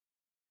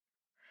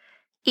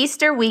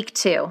Easter Week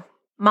 2,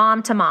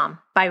 Mom to Mom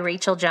by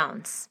Rachel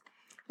Jones.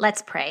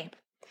 Let's pray.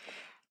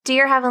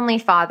 Dear Heavenly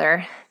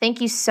Father, thank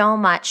you so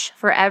much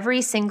for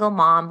every single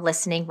mom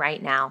listening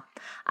right now.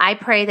 I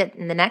pray that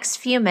in the next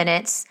few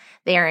minutes,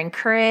 they are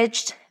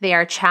encouraged, they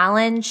are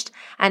challenged,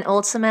 and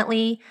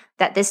ultimately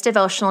that this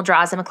devotional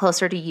draws them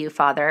closer to you,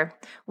 Father.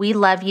 We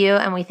love you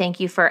and we thank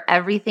you for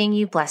everything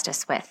you blessed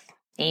us with.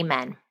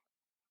 Amen.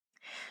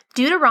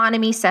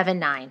 Deuteronomy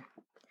 7:9.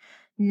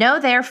 Know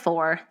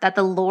therefore that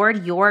the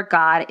Lord your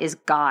God is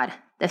God,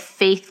 the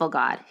faithful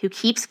God, who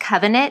keeps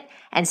covenant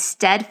and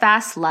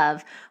steadfast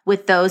love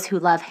with those who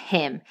love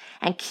him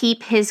and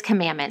keep his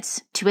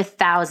commandments to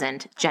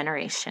 1,000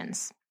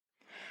 generations.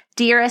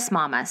 Dearest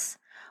mamas,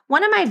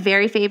 one of my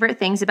very favorite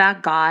things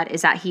about God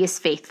is that he is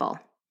faithful.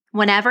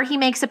 Whenever he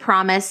makes a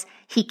promise,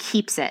 he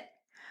keeps it.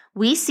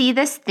 We see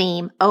this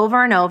theme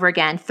over and over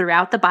again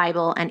throughout the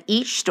Bible, and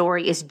each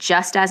story is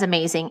just as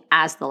amazing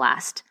as the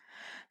last.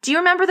 Do you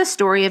remember the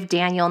story of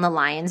Daniel and the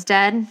lion's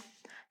den?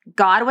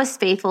 God was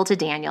faithful to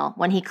Daniel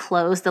when he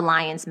closed the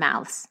lions'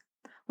 mouths.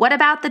 What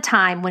about the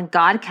time when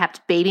God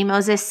kept baby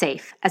Moses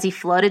safe as he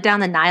floated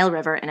down the Nile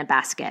River in a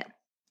basket?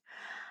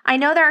 I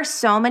know there are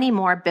so many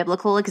more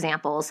biblical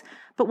examples,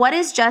 but what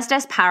is just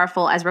as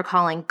powerful as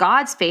recalling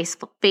God's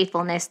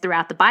faithfulness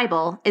throughout the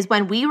Bible is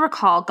when we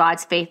recall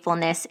God's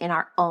faithfulness in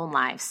our own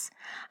lives.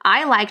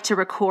 I like to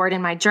record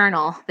in my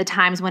journal the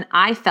times when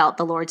I felt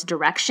the Lord's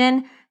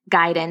direction,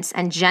 guidance,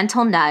 and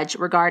gentle nudge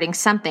regarding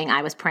something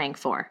I was praying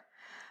for.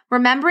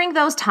 Remembering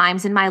those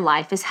times in my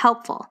life is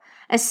helpful,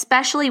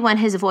 especially when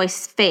his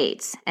voice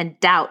fades and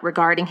doubt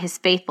regarding his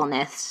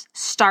faithfulness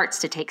starts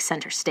to take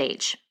center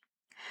stage.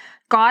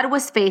 God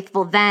was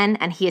faithful then,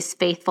 and he is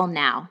faithful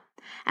now.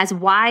 As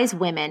wise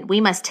women, we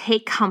must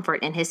take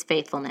comfort in his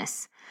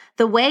faithfulness.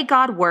 The way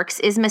God works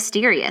is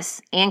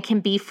mysterious and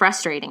can be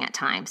frustrating at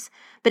times,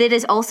 but it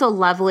is also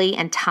lovely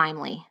and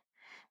timely.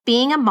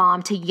 Being a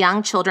mom to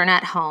young children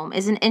at home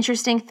is an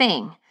interesting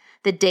thing.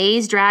 The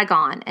days drag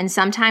on, and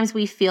sometimes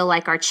we feel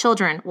like our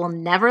children will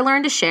never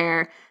learn to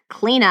share,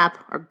 clean up,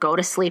 or go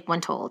to sleep when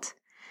told.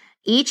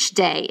 Each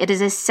day, it is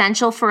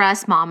essential for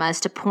us mamas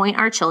to point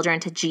our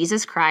children to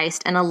Jesus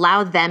Christ and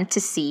allow them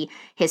to see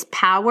his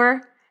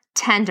power,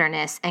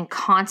 tenderness, and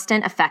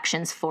constant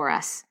affections for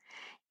us.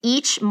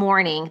 Each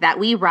morning that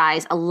we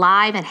rise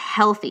alive and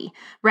healthy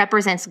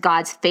represents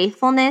God's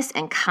faithfulness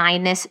and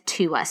kindness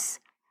to us.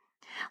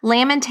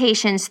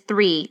 Lamentations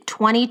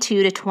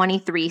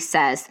 3:22-23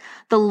 says,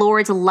 "The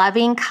Lord's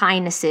loving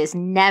kindnesses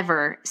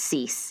never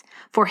cease,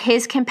 for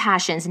his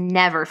compassions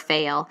never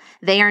fail.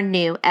 They are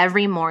new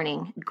every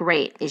morning.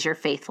 Great is your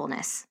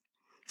faithfulness."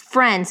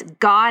 Friends,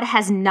 God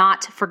has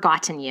not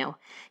forgotten you.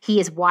 He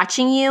is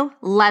watching you,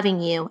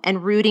 loving you,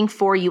 and rooting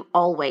for you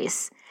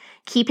always.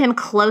 Keep him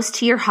close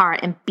to your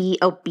heart and be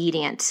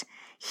obedient.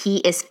 He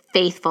is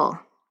faithful.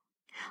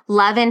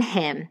 Love in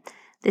him.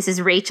 This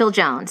is Rachel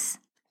Jones.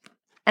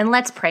 And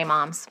let's pray,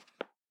 moms.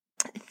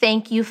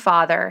 Thank you,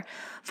 Father,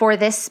 for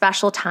this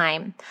special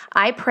time.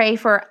 I pray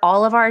for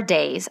all of our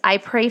days. I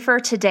pray for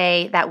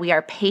today that we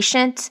are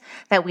patient,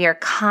 that we are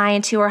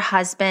kind to our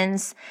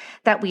husbands,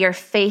 that we are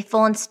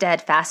faithful and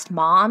steadfast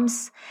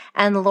moms.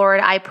 And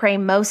Lord, I pray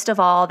most of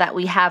all that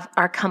we have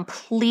our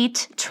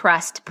complete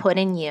trust put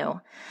in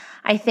you.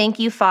 I thank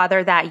you,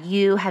 Father, that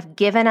you have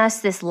given us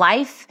this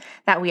life,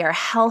 that we are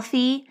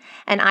healthy.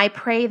 And I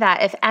pray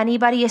that if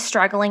anybody is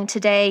struggling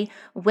today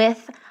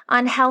with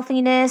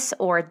unhealthiness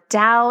or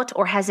doubt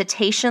or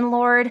hesitation,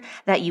 Lord,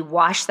 that you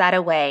wash that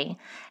away.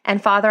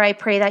 And Father, I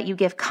pray that you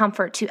give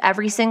comfort to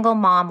every single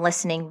mom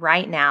listening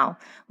right now.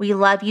 We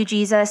love you,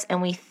 Jesus,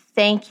 and we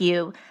thank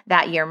you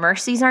that your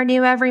mercies are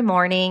new every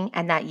morning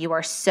and that you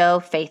are so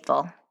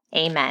faithful.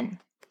 Amen.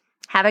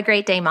 Have a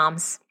great day,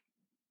 moms.